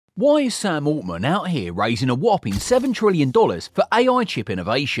Why is Sam Altman out here raising a whopping $7 trillion for AI chip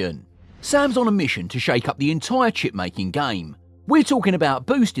innovation? Sam's on a mission to shake up the entire chip-making game. We're talking about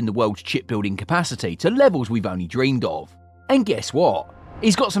boosting the world's chip-building capacity to levels we've only dreamed of. And guess what?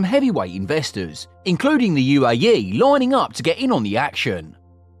 He's got some heavyweight investors, including the UAE, lining up to get in on the action.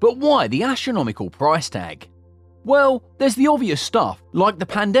 But why the astronomical price tag? Well, there's the obvious stuff, like the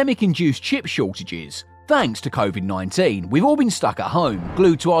pandemic-induced chip shortages. Thanks to COVID-19, we've all been stuck at home,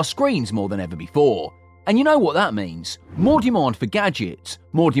 glued to our screens more than ever before. And you know what that means? More demand for gadgets,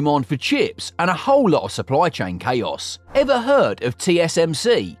 more demand for chips, and a whole lot of supply chain chaos. Ever heard of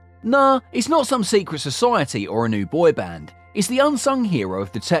TSMC? Nah, it's not some secret society or a new boy band. It's the unsung hero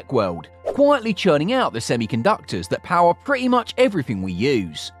of the tech world, quietly churning out the semiconductors that power pretty much everything we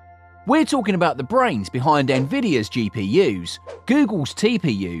use. We're talking about the brains behind Nvidia's GPUs, Google's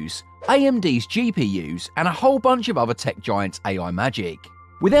TPUs, AMD's GPUs, and a whole bunch of other tech giants' AI magic.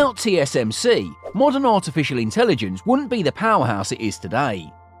 Without TSMC, modern artificial intelligence wouldn't be the powerhouse it is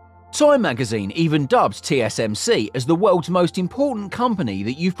today. Time magazine even dubs TSMC as the world's most important company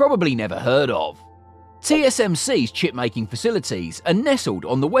that you've probably never heard of. TSMC's chip-making facilities are nestled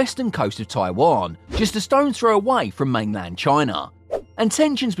on the western coast of Taiwan, just a stone's throw away from mainland China. And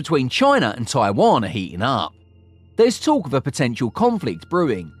tensions between China and Taiwan are heating up. There's talk of a potential conflict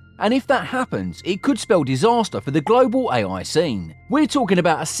brewing, and if that happens, it could spell disaster for the global AI scene. We're talking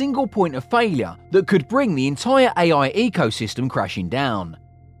about a single point of failure that could bring the entire AI ecosystem crashing down.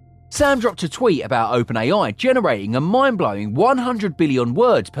 Sam dropped a tweet about OpenAI generating a mind-blowing 100 billion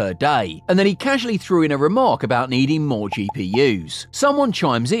words per day, and then he casually threw in a remark about needing more GPUs. Someone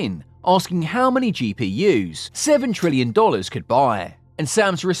chimes in, asking how many GPUs $7 trillion could buy. And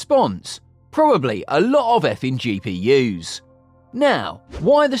Sam's response? Probably a lot of effing GPUs. Now,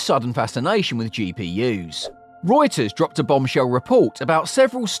 why the sudden fascination with GPUs? Reuters dropped a bombshell report about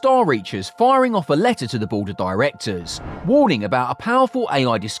several star reachers firing off a letter to the board of directors, warning about a powerful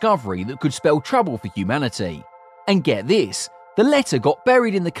AI discovery that could spell trouble for humanity. And get this, the letter got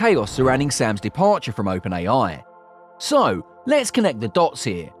buried in the chaos surrounding Sam's departure from OpenAI. So, let's connect the dots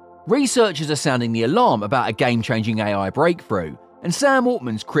here. Researchers are sounding the alarm about a game-changing AI breakthrough, and Sam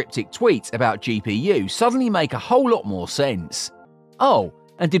Altman's cryptic tweets about GPU suddenly make a whole lot more sense. Oh,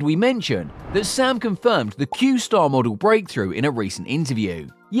 and did we mention that Sam confirmed the Q-star model breakthrough in a recent interview?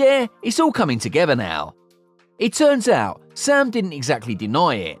 Yeah, it's all coming together now. It turns out Sam didn't exactly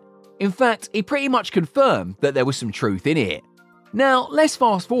deny it. In fact, he pretty much confirmed that there was some truth in it. Now, let's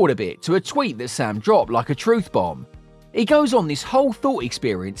fast forward a bit to a tweet that Sam dropped like a truth bomb. He goes on this whole thought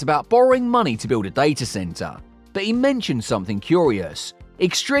experience about borrowing money to build a data center, but he mentioned something curious: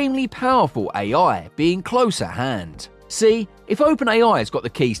 extremely powerful AI being close at hand. See, if OpenAI's got the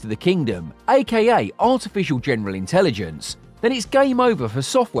keys to the kingdom, aka artificial general intelligence, then it's game over for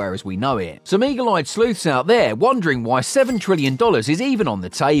software as we know it. Some eagle-eyed sleuths out there wondering why $7 trillion is even on the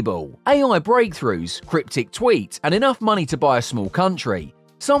table. AI breakthroughs, cryptic tweets, and enough money to buy a small country.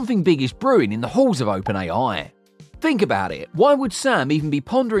 Something big is brewing in the halls of OpenAI. Think about it, why would Sam even be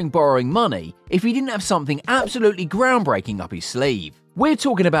pondering borrowing money if he didn't have something absolutely groundbreaking up his sleeve? We're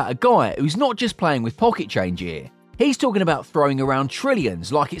talking about a guy who's not just playing with pocket change here. He's talking about throwing around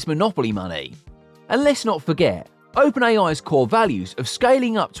trillions like it's monopoly money. And let's not forget, OpenAI's core values of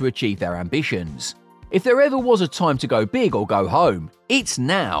scaling up to achieve their ambitions. If there ever was a time to go big or go home, it's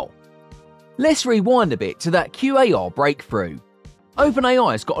now. Let's rewind a bit to that QAR breakthrough.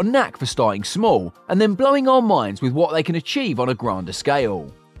 OpenAI's got a knack for starting small and then blowing our minds with what they can achieve on a grander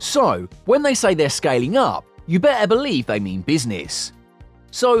scale. So, when they say they're scaling up, you better believe they mean business.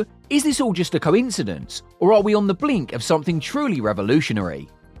 So, is this all just a coincidence, or are we on the blink of something truly revolutionary?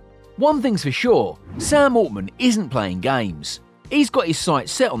 One thing's for sure, Sam Altman isn't playing games. He's got his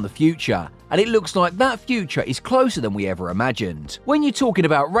sights set on the future, and it looks like that future is closer than we ever imagined. When you're talking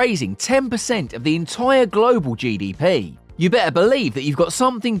about raising 10% of the entire global GDP, you better believe that you've got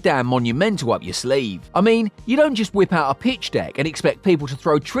something damn monumental up your sleeve. I mean, you don't just whip out a pitch deck and expect people to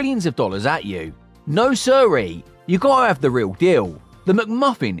throw trillions of dollars at you. No siree, you gotta have the real deal. The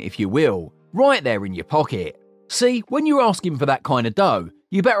McMuffin, if you will, right there in your pocket. See, when you're asking for that kind of dough,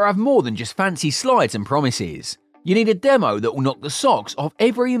 you better have more than just fancy slides and promises. You need a demo that will knock the socks off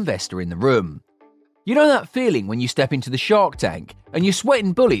every investor in the room. You know that feeling when you step into the Shark Tank and you're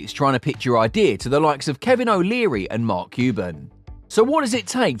sweating bullets trying to pitch your idea to the likes of Kevin O'Leary and Mark Cuban? So what does it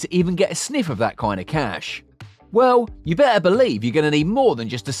take to even get a sniff of that kind of cash? Well, you better believe you're going to need more than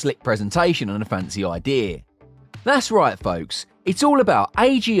just a slick presentation and a fancy idea. That's right, folks. It's all about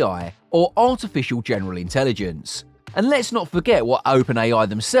AGI, or Artificial General Intelligence. And let's not forget what OpenAI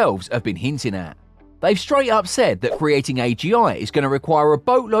themselves have been hinting at. they've straight up said that creating AGI is going to require a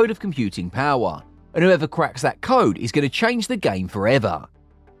boatload of computing power, and whoever cracks that code is going to change the game forever.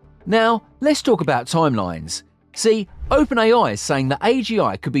 Now, let's talk about timelines. See, OpenAI is saying that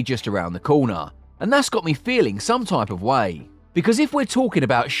AGI could be just around the corner, and that's got me feeling some type of way. Because if we're talking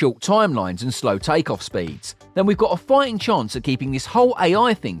about short timelines and slow takeoff speeds, then we've got a fighting chance at keeping this whole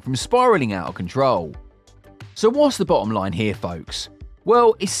AI thing from spiraling out of control. So what's the bottom line here, folks?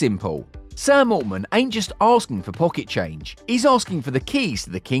 Well, it's simple. Sam Altman ain't just asking for pocket change, he's asking for the keys to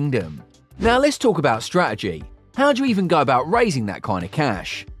the kingdom. Now let's talk about strategy. How do you even go about raising that kind of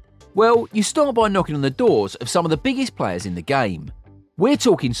cash? Well, you start by knocking on the doors of some of the biggest players in the game. We're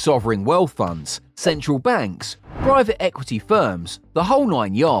talking sovereign wealth funds, central banks, private equity firms, the whole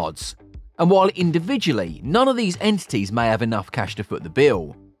 9 yards. And while individually, none of these entities may have enough cash to foot the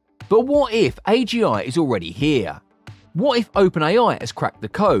bill. But what if AGI is already here? What if OpenAI has cracked the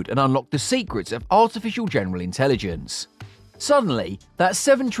code and unlocked the secrets of artificial general intelligence? Suddenly, that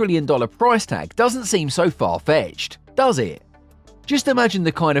 $7 trillion price tag doesn't seem so far-fetched, does it? Just imagine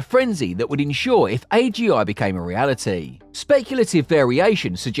the kind of frenzy that would ensure if AGI became a reality. Speculative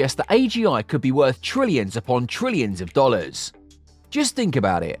variation suggests that AGI could be worth trillions upon trillions of dollars. Just think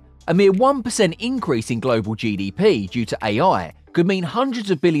about it. A mere 1% increase in global GDP due to AI could mean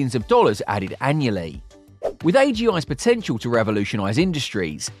hundreds of billions of dollars added annually. With AGI's potential to revolutionize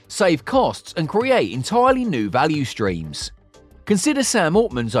industries, save costs, and create entirely new value streams. Consider Sam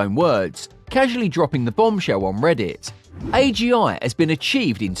Altman's own words, casually dropping the bombshell on Reddit. AGI has been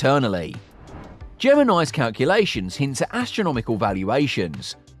achieved internally. Gemini's calculations hint at astronomical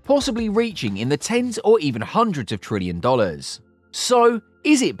valuations, possibly reaching in the tens or even hundreds of trillion dollars. So,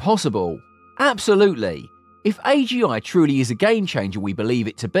 is it possible? Absolutely. If AGI truly is a game changer we believe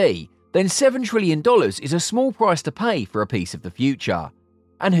it to be, then $7 trillion is a small price to pay for a piece of the future.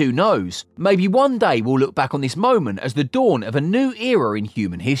 And who knows, maybe one day we'll look back on this moment as the dawn of a new era in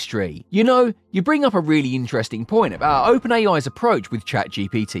human history. You know, you bring up a really interesting point about OpenAI's approach with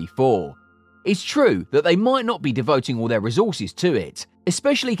ChatGPT-4. It's true that they might not be devoting all their resources to it,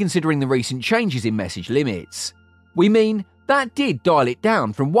 especially considering the recent changes in message limits. We mean, that did dial it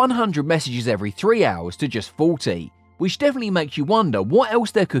down from 100 messages every 3 hours to just 40, which definitely makes you wonder what else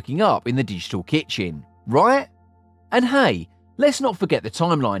they're cooking up in the digital kitchen, right? And hey, let's not forget the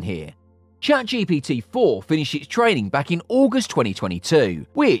timeline here. ChatGPT-4 finished its training back in August 2022,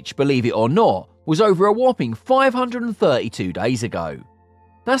 which, believe it or not, was over a whopping 532 days ago.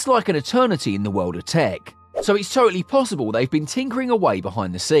 That's like an eternity in the world of tech, so it's totally possible they've been tinkering away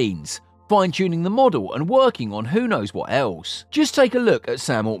behind the scenes, fine-tuning the model and working on who knows what else. Just take a look at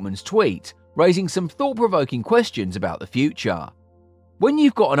Sam Altman's tweet, raising some thought-provoking questions about the future. When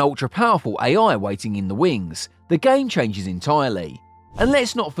you've got an ultra-powerful AI waiting in the wings, the game changes entirely. And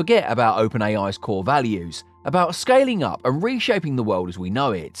let's not forget about OpenAI's core values, about scaling up and reshaping the world as we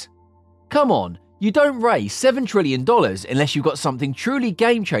know it. Come on, you don't raise $7 trillion unless you've got something truly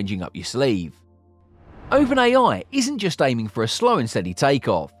game-changing up your sleeve. OpenAI isn't just aiming for a slow and steady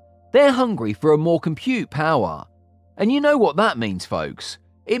takeoff, they're hungry for a more compute power. And you know what that means, folks.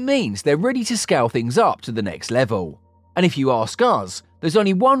 It means they're ready to scale things up to the next level. And if you ask us, there's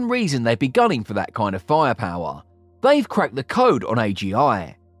only one reason they'd be gunning for that kind of firepower. They've cracked the code on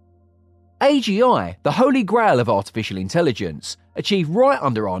AGI. AGI, the holy grail of artificial intelligence, achieved right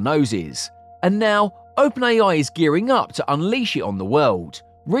under our noses. And now, OpenAI is gearing up to unleash it on the world,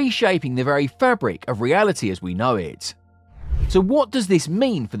 reshaping the very fabric of reality as we know it. So what does this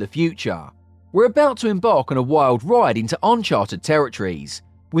mean for the future? We're about to embark on a wild ride into uncharted territories.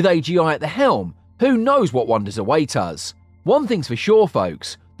 With AGI at the helm, who knows what wonders await us? One thing's for sure,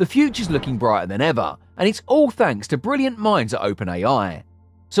 folks, the future's looking brighter than ever, and it's all thanks to brilliant minds at OpenAI.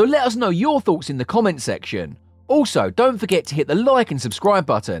 So let us know your thoughts in the comments section. Also, don't forget to hit the like and subscribe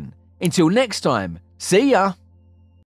button. Until next time, see ya!